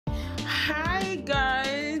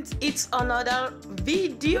It's another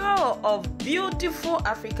video of beautiful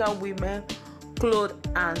African women clothes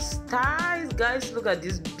and styles. Guys, look at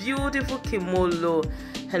this beautiful kimono.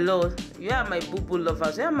 Hello, you are my Bubu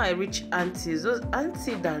lovers, you are my rich aunties, those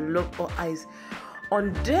aunties that love our eyes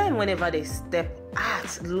on them whenever they step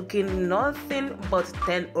out, looking nothing but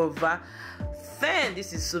 10 over 10.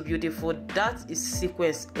 This is so beautiful. That is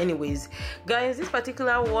sequence. Anyways, guys, this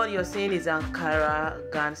particular one you're seeing is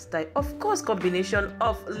Ankara gown style, of course, combination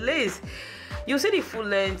of lace. You see the full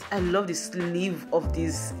length. I love the sleeve of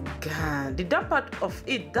this gown, the down part of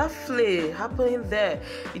it, that flare happening there,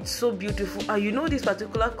 it's so beautiful. And you know, this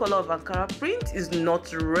particular color of Ankara print is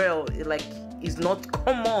not rare, like it's not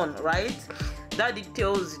common, right? That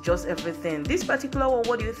details just everything. This particular one,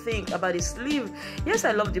 what do you think about the sleeve? Yes,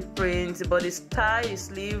 I love the print, but the style, the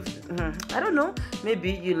sleeve, I don't know,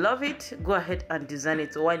 maybe you love it, go ahead and design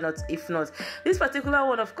it. Why not? If not, this particular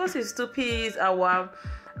one, of course, is two-piece, our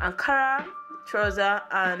Ankara trouser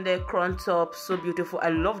and the crop top. So beautiful. I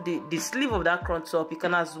love the sleeve of that crop top. You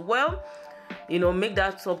can as well, you know, make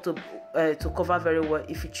that top to cover very well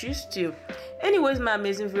if you choose to. Anyways, my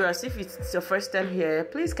amazing viewers, if it's your first time here,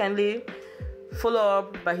 please kindly follow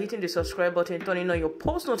up by hitting the subscribe button, turning on your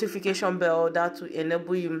post notification bell. That will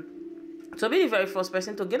enable you to be the very first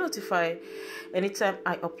person to get notified anytime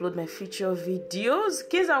I upload my future videos.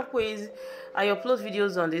 Kings and queens, I upload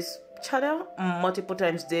videos on this channel multiple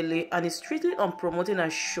times daily, and it's strictly on promoting and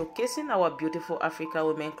showcasing our beautiful African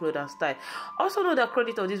women clothes and style. Also know that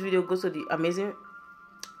credit of this video goes to the amazing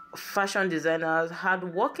fashion designers,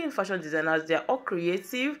 hard-working fashion designers. They are all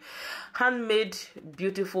creative, handmade,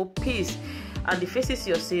 beautiful piece, and the faces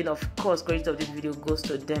you're seeing, of course, credit of this video goes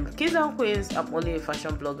to them. Kings and queens, I'm only a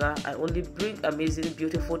fashion blogger. I only bring amazing,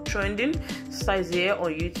 beautiful, trending styles here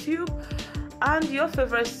on YouTube, and your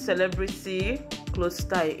favorite celebrity clothes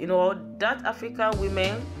style, you know, that African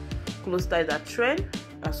women clothes style that trend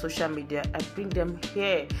on social media, I bring them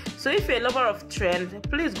here. So if you're a lover of trend,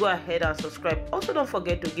 please go ahead and subscribe. Also, don't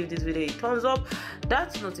forget to give this video a thumbs up.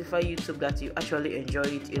 That notify YouTube that you actually enjoy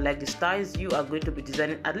it, you like the styles you are going to be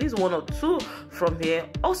designing, at least one or two from here.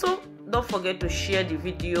 Also, don't forget to share the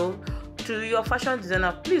video to your fashion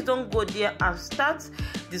designer. Please don't go there and start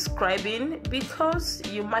describing, because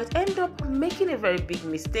you might end up making a very big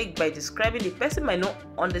mistake by describing. The person might not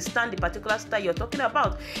understand the particular style you're talking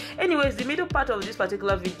about. Anyways, the middle part of this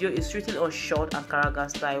particular video is written on short Ankara gown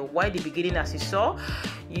style, while the beginning, as you saw,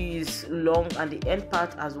 is long, and the end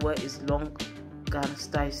part as well is long gown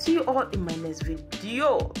style. See you all in my next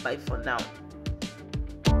video. Bye for now.